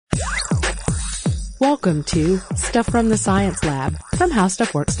Welcome to Stuff from the Science Lab from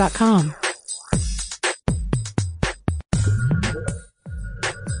HowStuffWorks.com.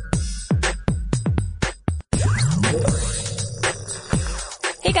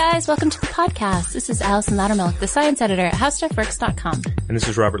 Hey guys, welcome to the podcast. This is Allison Loudermilk, the science editor at HowStuffWorks.com. And this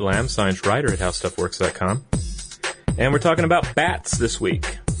is Robert Lamb, science writer at HowStuffWorks.com. And we're talking about bats this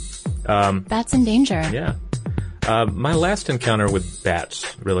week. Bats in danger. Yeah. My last encounter with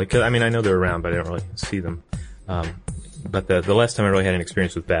bats, really, cause, I mean, I know they're around, but I don't really see them. But the last time I really had an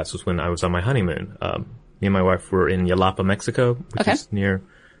experience with bats was when I was on my honeymoon. Me and my wife were in Yalapa, Mexico, which is near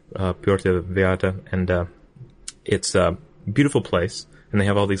Puerto Vallarta, and it's a beautiful place, and they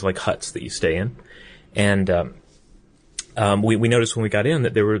have all these like huts that you stay in. And we noticed when we got in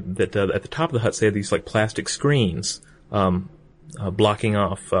that there were at the top of the huts they had these like plastic screens blocking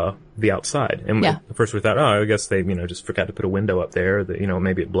off the outside. And at first we thought, I guess they just forgot to put a window up there that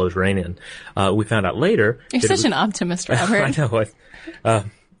maybe it blows rain in. We found out later. You're such an optimist, Robert. I know.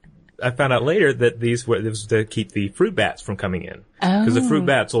 I found out later that this was to keep the fruit bats from coming in. Because the fruit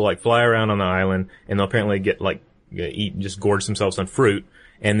bats will like fly around on the island, and they'll apparently just gorge themselves on fruit,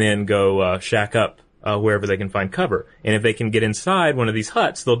 and then go shack up wherever they can find cover. And if they can get inside one of these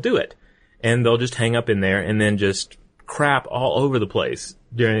huts, they'll do it, and they'll just hang up in there, and then just crap all over the place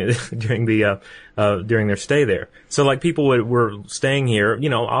during their stay there. So like people were staying here,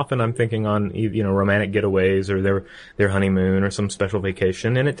 often I'm thinking on romantic getaways or their honeymoon or some special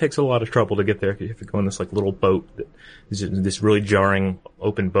vacation, and it takes a lot of trouble to get there. You have to go on this like little boat that is this really jarring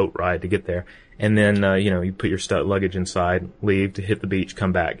open boat ride to get there. And then you put your luggage inside, leave to hit the beach,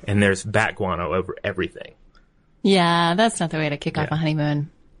 come back, and there's bat guano over everything. Yeah, that's not the way to kick off a honeymoon.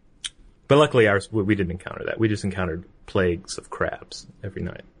 But luckily we didn't encounter that. We just encountered plagues of crabs every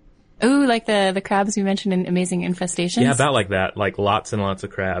night. Ooh, like the crabs we mentioned in Amazing Infestations? Yeah, about like that. Like lots and lots of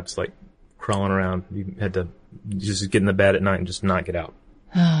crabs, like crawling around. You had to just get in the bed at night and just not get out.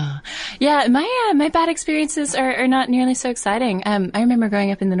 Yeah, my bad experiences are not nearly so exciting. I remember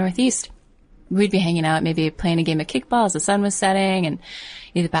growing up in the Northeast. We'd be hanging out, maybe playing a game of kickball as the sun was setting, and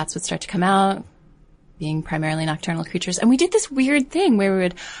the bats would start to come out, being primarily nocturnal creatures. And we did this weird thing where we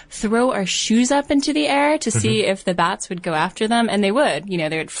would throw our shoes up into the air to see if the bats would go after them. And they would,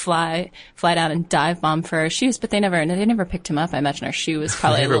 they would fly down and dive bomb for our shoes, but they never picked them up. I imagine our shoe was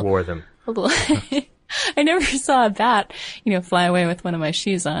probably I never wore them. I never saw a bat, fly away with one of my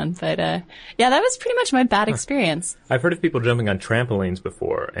shoes on. But, that was pretty much my bad experience. I've heard of people jumping on trampolines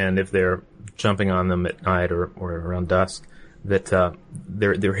before, and if they're jumping on them at night or around dusk, that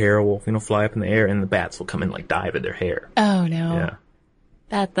their hair will fly up in the air, and the bats will come and like dive at their hair. Oh no!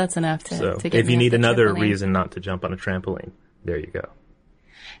 Yeah, that's enough to get if you need another trampoline. Reason not to jump on a trampoline, there you go.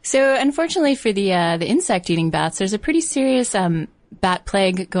 So unfortunately for the insect-eating bats, there's a pretty serious bat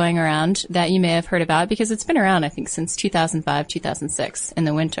plague going around that you may have heard about because it's been around, I think, since 2005, 2006 in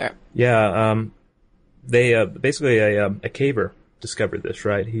the winter. Yeah, they basically a caver discovered this,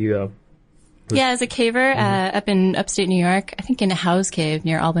 right? He as a caver up in upstate New York, I think in a Howe's Cave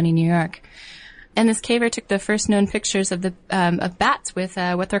near Albany, New York. And this caver took the first known pictures of the of bats with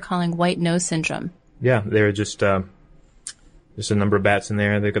what they're calling white nose syndrome. Yeah, they're just a number of bats in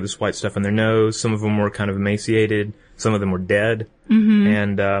there. They've got this white stuff on their nose. Some of them were kind of emaciated. Some of them were dead.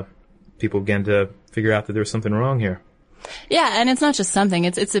 And people began to figure out that there was something wrong here. Yeah, and it's not just something.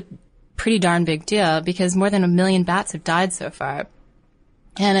 It's a pretty darn big deal because more than 1 million bats have died so far.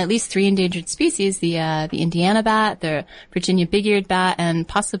 And at least 3 endangered species, the Indiana bat, the Virginia big-eared bat, and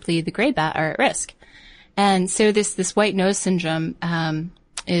possibly the gray bat are at risk. And so this white nose syndrome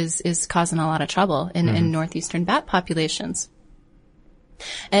is causing a lot of trouble in northeastern bat populations.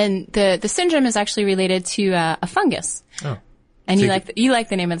 And the syndrome is actually related to a fungus. Oh. And so you like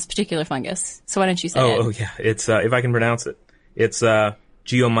the name of this particular fungus. So why don't you say it? Oh yeah. It's if I can pronounce it. It's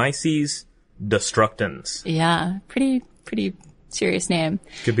Geomyces destructans. Yeah, pretty serious name.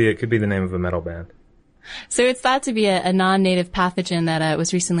 Could be the name of a metal band. So it's thought to be a non-native pathogen that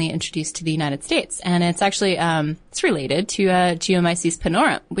was recently introduced to the United States, and it's actually it's related to Geomyces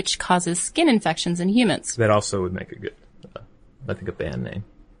panorum, which causes skin infections in humans. That also would make a good, I think, a band name.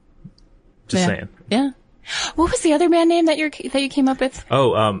 Just saying. Yeah. What was the other band name that you came up with?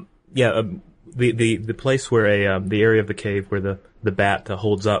 Oh, the place where the area of the cave where the bat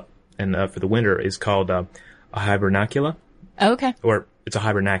holds up and for the winter is called a hibernacula. Oh, okay. Or it's a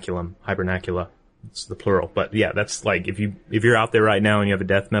hibernaculum. Hibernacula. It's the plural. But yeah, that's like if you're out there right now and you have a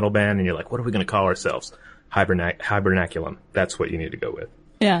death metal band and you're like, what are we going to call ourselves? Hibernaculum. That's what you need to go with.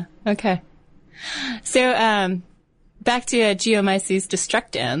 Yeah. Okay. So back to Geomyces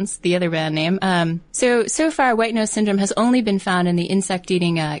destructans, the other band name. So far, white nose syndrome has only been found in the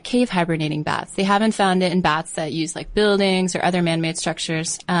insect-eating cave hibernating bats. They haven't found it in bats that use like buildings or other man-made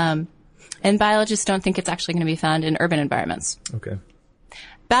structures. And biologists don't think it's actually going to be found in urban environments. Okay.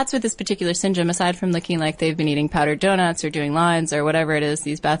 Bats with this particular syndrome, aside from looking like they've been eating powdered donuts or doing lines or whatever it is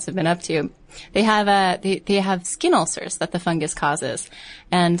these bats have been up to, they have they have skin ulcers that the fungus causes.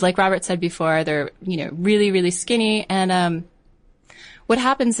 And like Robert said before, they're, really, really skinny. And what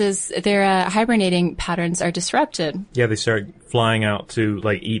happens is their hibernating patterns are disrupted. Yeah, they start flying out to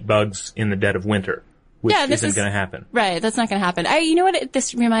like eat bugs in the dead of winter, which isn't going to happen. Right, that's not going to happen. You know what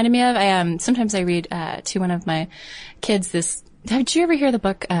this reminded me of? Sometimes I read to one of my kids this. Did you ever hear the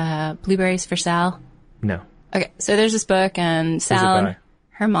book Blueberries for Sal? No. Okay, so there's this book, and Sal Who's it and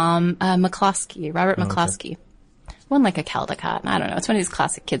her mom, McCloskey, Robert McCloskey. Okay. One like a Caldecott. I don't know. It's one of these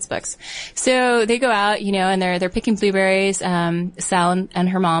classic kids books. So they go out, and they're picking blueberries, Sal and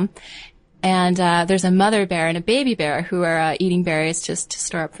her mom. And there's a mother bear and a baby bear who are eating berries just to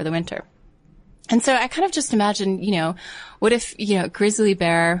store up for the winter. And so I kind of just imagine, what if, grizzly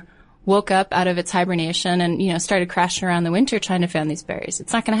bear woke up out of its hibernation and, started crashing around the winter trying to find these berries.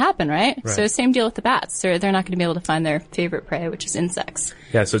 It's not going to happen, right? So same deal with the bats. They're not going to be able to find their favorite prey, which is insects.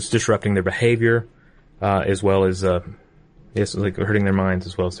 Yeah, so it's disrupting their behavior, as well as, like hurting their minds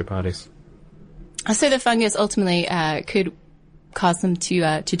as well as their bodies. So the fungus ultimately, could cause them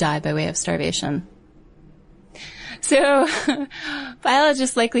to die by way of starvation. So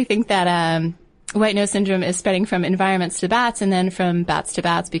biologists likely think that, white nose syndrome is spreading from environments to bats and then from bats to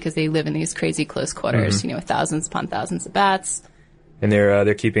bats because they live in these crazy close quarters, with thousands upon thousands of bats. And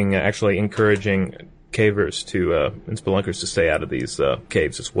they're keeping, actually encouraging cavers and spelunkers to stay out of these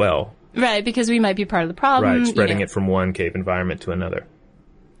caves as well. Right, because we might be part of the problem. Right, spreading it from one cave environment to another.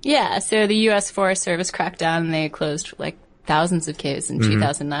 Yeah, so the U.S. Forest Service cracked down and they closed like thousands of caves in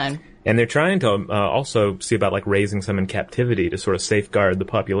 2009. And they're trying to also see about like raising some in captivity to sort of safeguard the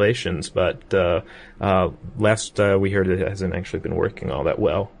populations, but last we heard it hasn't actually been working all that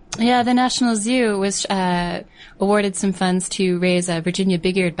well. Yeah, the National Zoo was awarded some funds to raise Virginia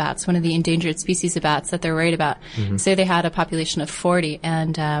big-eared bats, one of the endangered species of bats that they're worried about. So they had a population of 40,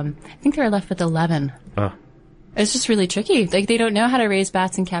 and I think they were left with 11. It's just really tricky. Like, they don't know how to raise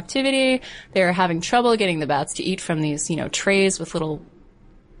bats in captivity. They're having trouble getting the bats to eat from these, trays with little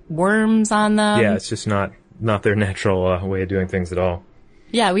worms on them. Yeah, it's just not their natural way of doing things at all.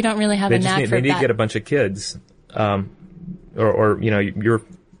 Yeah, we don't really have a knack for They need to get a bunch of kids, or your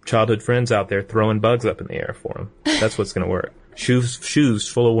childhood friends out there throwing bugs up in the air for them. That's what's going to work. Shoes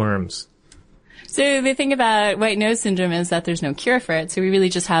full of worms. So the thing about white nose syndrome is that there's no cure for it, so we really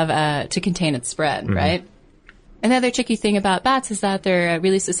just have to contain its spread, right? Another tricky thing about bats is that they're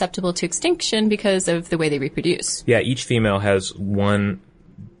really susceptible to extinction because of the way they reproduce. Yeah, each female has one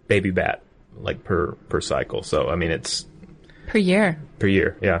baby bat, like per cycle. So, I mean, it's per year. Per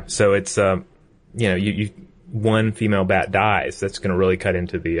year, yeah. So it's one female bat dies, that's going to really cut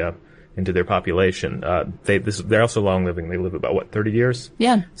into their population. They're also long living. They live about 30 years.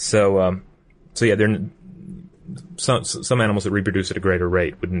 Yeah. So yeah, they're some animals that reproduce at a greater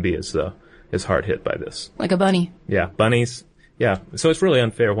rate wouldn't be as hard hit by this. Like a bunny. Yeah, bunnies. Yeah. So it's really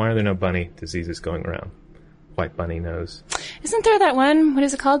unfair. Why are there no bunny diseases going around? White bunny nose. Isn't there that one? What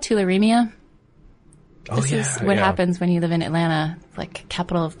is it called? Tularemia? This is what happens when you live in Atlanta, like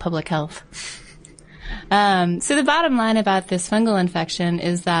capital of public health. So the bottom line about this fungal infection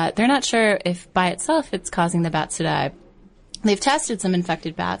is that they're not sure if by itself it's causing the bats to die. They've tested some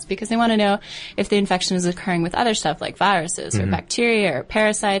infected bats because they want to know if the infection is occurring with other stuff like viruses or bacteria or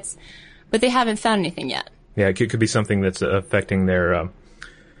parasites, but they haven't found anything yet. Yeah, it could be something that's affecting their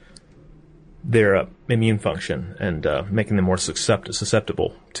immune function and making them more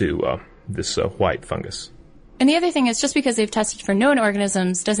susceptible to this white fungus. And the other thing is, just because they've tested for known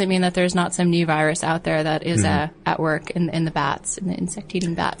organisms doesn't mean that there's not some new virus out there that is at work in the bats, in the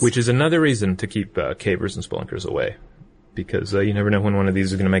insect-eating bats. Which is another reason to keep cavers and spelunkers away, because you never know when one of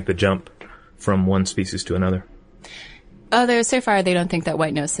these is going to make the jump from one species to another. Although so far they don't think that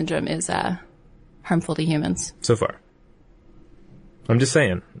white nose syndrome is harmful to humans. So far. I'm just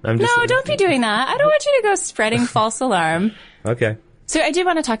saying. No, don't be doing that. I don't want you to go spreading false alarm. Okay. So I do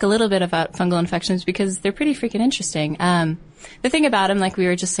want to talk a little bit about fungal infections because they're pretty freaking interesting. The thing about them, like we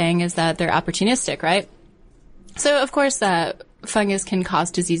were just saying, is that they're opportunistic, right? So, of course, fungus can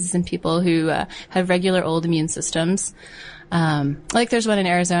cause diseases in people who have regular old immune systems. Like there's one in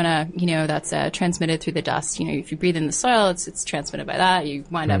Arizona, that's transmitted through the dust. If you breathe in the soil, it's transmitted by that. You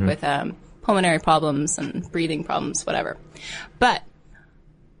wind up with pulmonary problems and breathing problems, whatever. But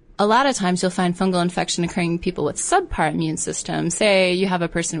a lot of times you'll find fungal infection occurring in people with subpar immune systems. Say you have a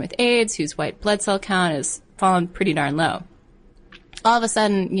person with AIDS whose white blood cell count has fallen pretty darn low. All of a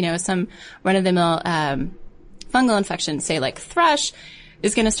sudden, some run-of-the-mill fungal infection, say like thrush,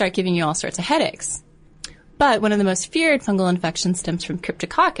 is going to start giving you all sorts of headaches. But one of the most feared fungal infections stems from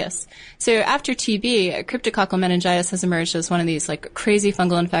Cryptococcus. So after TB, cryptococcal meningitis has emerged as one of these like crazy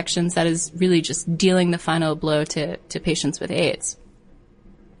fungal infections that is really just dealing the final blow to patients with AIDS.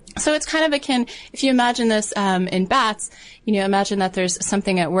 So it's kind of akin, if you imagine this in bats, imagine that there's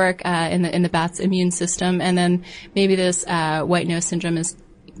something at work in the bat's immune system, and then maybe this white nose syndrome is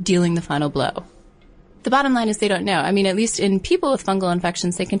dealing the final blow. The bottom line is they don't know. I mean, at least in people with fungal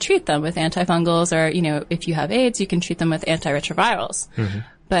infections, they can treat them with antifungals, or, if you have AIDS, you can treat them with antiretrovirals. Mm-hmm.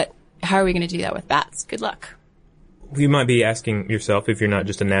 But how are we going to do that with bats? Good luck. You might be asking yourself, if you're not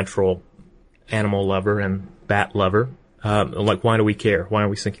just a natural animal lover and bat lover, why do we care? Why are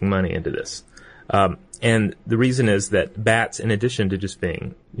we sinking money into this? And the reason is that bats, in addition to just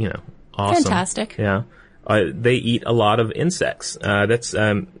being, awesome. Fantastic. Yeah. They eat a lot of insects. They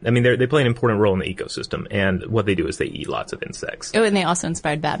play an important role in the ecosystem, and what they do is they eat lots of insects. Oh, and they also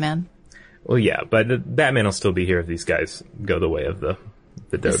inspired Batman. Well, yeah, but Batman will still be here if these guys go the way of the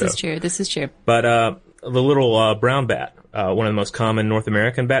dodo. This is true. But, the little, brown bat, one of the most common North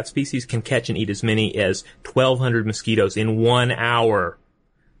American bat species, can catch and eat as many as 1,200 mosquitoes in 1 hour.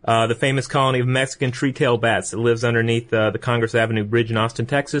 The famous colony of Mexican tree-tail bats that lives underneath the Congress Avenue Bridge in Austin,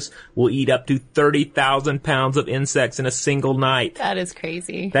 Texas, will eat up to 30,000 pounds of insects in a single night. That is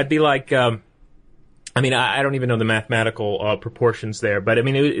crazy. That'd be like, I don't even know the mathematical proportions there, but I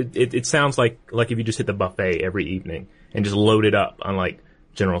mean, it sounds like if you just hit the buffet every evening and just load it up on like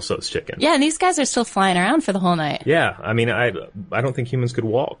General Tso's chicken. Yeah, and these guys are still flying around for the whole night. Yeah, I mean, I don't think humans could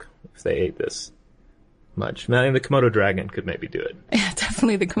walk if they ate this much. I think the Komodo dragon could maybe do it. Yeah,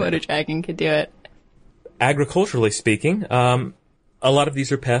 definitely the Komodo dragon could do it. Agriculturally speaking, a lot of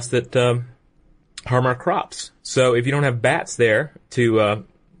these are pests that harm our crops. So if you don't have bats there to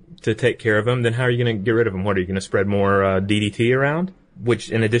take care of them, then how are you going to get rid of them? What, are you going to spread more DDT around? Which,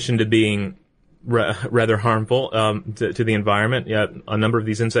 in addition to being rather harmful to the environment, a number of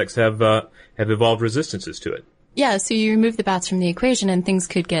these insects have evolved resistances to it. Yeah, so you remove the bats from the equation and things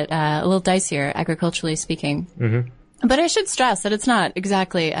could get a little dicier, agriculturally speaking. Mm-hmm. But I should stress that it's not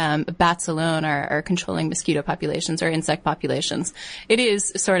exactly bats alone are controlling mosquito populations or insect populations. It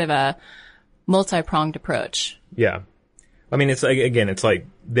is sort of a multi-pronged approach. Yeah. I mean, it's like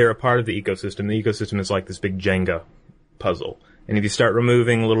they're a part of the ecosystem. The ecosystem is like this big Jenga puzzle. And if you start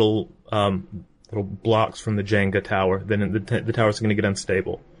removing little blocks from the Jenga tower, then the tower's going to get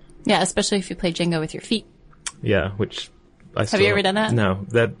unstable. Yeah, especially if you play Jenga with your feet. Yeah, which Have you ever done that? No.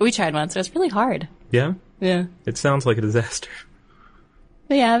 We tried once. It was really hard. Yeah? Yeah. It sounds like a disaster.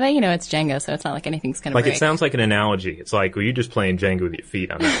 Yeah, but it's Jenga, so it's not like anything's going to break. Like, it sounds like an analogy. It's like, well, you're just playing Jenga with your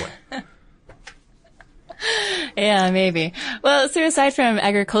feet on that one. Yeah, maybe. Well, so aside from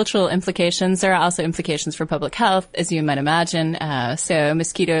agricultural implications, there are also implications for public health, as you might imagine. So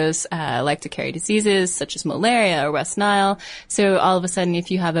mosquitoes like to carry diseases such as malaria or West Nile. So all of a sudden,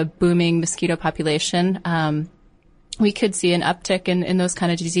 if you have a booming mosquito population, we could see an uptick in those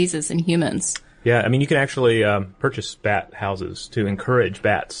kind of diseases in humans. Yeah, I mean, you can actually purchase bat houses to encourage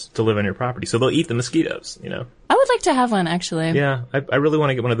bats to live on your property, so they'll eat the mosquitoes, I would like to have one, actually. Yeah, I really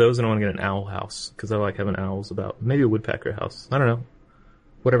want to get one of those, and I want to get an owl house, because I like having owls about. Maybe a woodpecker house. I don't know.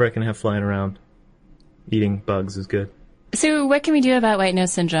 Whatever I can have flying around. Eating bugs is good. So what can we do about white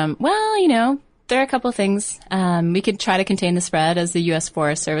nose syndrome? Well, there are a couple of things. We could try to contain the spread, as the U.S.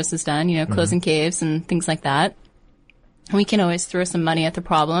 Forest Service has done, closing caves and things like that. We can always throw some money at the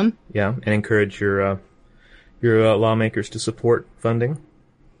problem. Yeah, and encourage your lawmakers to support funding.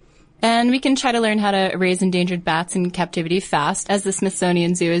 And we can try to learn how to raise endangered bats in captivity fast, as the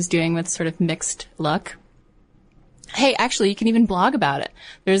Smithsonian Zoo is doing with sort of mixed luck. Hey, actually, you can even blog about it.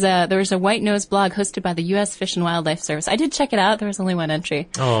 There was a white nose blog hosted by the U.S. Fish and Wildlife Service. I did check it out. There was only one entry.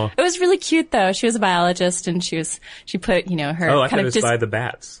 Oh. It was really cute, though. She was a biologist, and she put, her I kind thought it was by the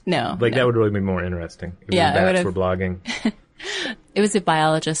bats. No. That would really be more interesting. If the bats were blogging. It was a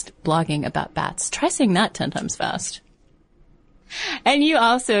biologist blogging about bats. Try saying that 10 times fast. And you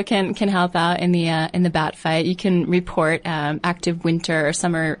also can help out in the bat fight. You can report active winter or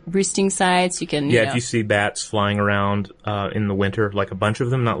summer roosting sites. You can if you see bats flying around in the winter, like a bunch of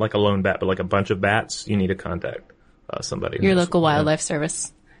them, not like a lone bat, but like a bunch of bats, you need to contact somebody. Your local wildlife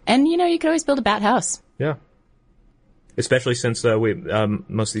service. And you can always build a bat house. Yeah. Especially since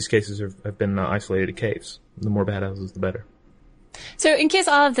most of these cases have been isolated to caves. The more bat houses, the better. So in case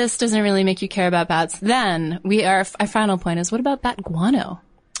all of this doesn't really make you care about bats, then our final point is, what about bat guano?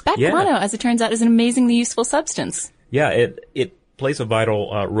 Bat guano, as it turns out, is an amazingly useful substance. Yeah, it plays a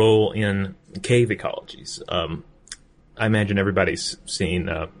vital role in cave ecologies. I imagine everybody's seen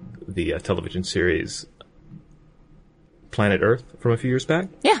the television series Planet Earth from a few years back.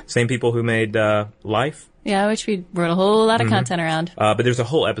 Yeah. Same people who made Life. Yeah, which we wrote a whole lot of content around. But there's a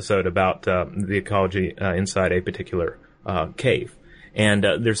whole episode about the ecology inside a particular cave. And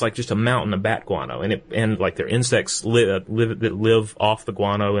there's like just a mountain of bat guano, and like there are insects that live off the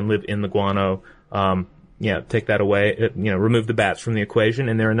guano and live in the guano. Take that away, remove the bats from the equation,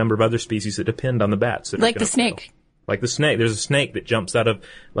 and there are a number of other species that depend on the bats. Like the snake. Like the snake. There's a snake that jumps out of,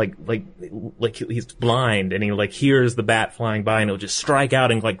 like he's blind, and he like hears the bat flying by, and he'll just strike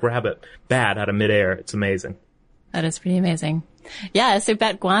out and like grab a bat out of midair. It's amazing. That is pretty amazing. Yeah, so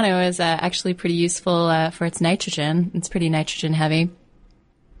bat guano is actually pretty useful for its nitrogen. It's pretty nitrogen heavy.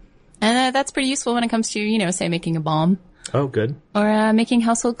 And that's pretty useful when it comes to, say making a balm. Oh, good. Or making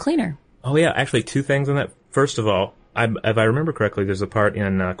household cleaner. Oh, yeah. Actually, two things on that. First of all, if I remember correctly, there's a part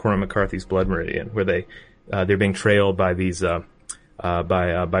in Cormac McCarthy's Blood Meridian where they're being trailed by these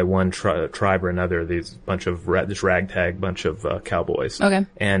by one tribe or another. These bunch of this ragtag bunch of cowboys. Okay.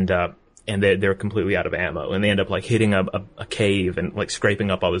 And they're completely out of ammo, and they end up like hitting a cave and like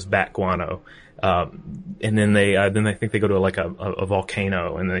scraping up all this bat guano. And then I think they go to a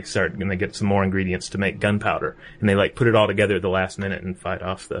volcano, and they get some more ingredients to make gunpowder, and they like put it all together at the last minute and fight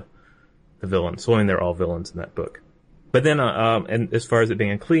off the villains. So I mean, they're all villains in that book. But then, and as far as it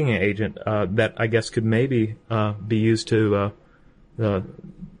being a cleaning agent, that I guess could maybe be used to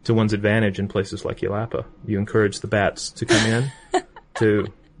one's advantage in places like Yelapa. You encourage the bats to come in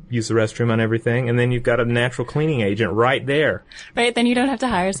to use the restroom on everything, and then you've got a natural cleaning agent right there. Right, then you don't have to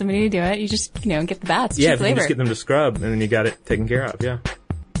hire somebody to do it. You just, get the bats. Yeah, you just get them to scrub, and then you got it taken care of, yeah.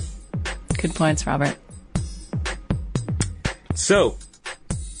 Good points, Robert. So,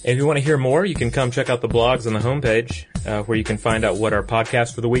 if you want to hear more, you can come check out the blogs on the homepage, where you can find out what our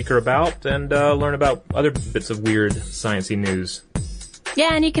podcasts for the week are about, and learn about other bits of weird, sciencey news.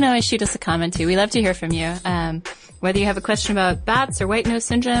 Yeah, and you can always shoot us a comment, too. We love to hear from you. Whether you have a question about bats or white nose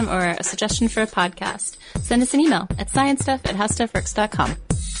syndrome or a suggestion for a podcast, send us an email at sciencestuff@howstuffworks.com.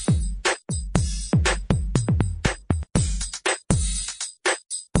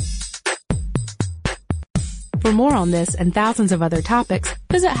 For more on this and thousands of other topics,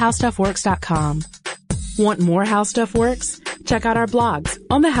 visit howstuffworks.com. Want more How Stuff Works? Check out our blogs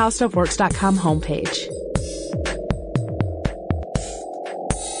on the howstuffworks.com homepage.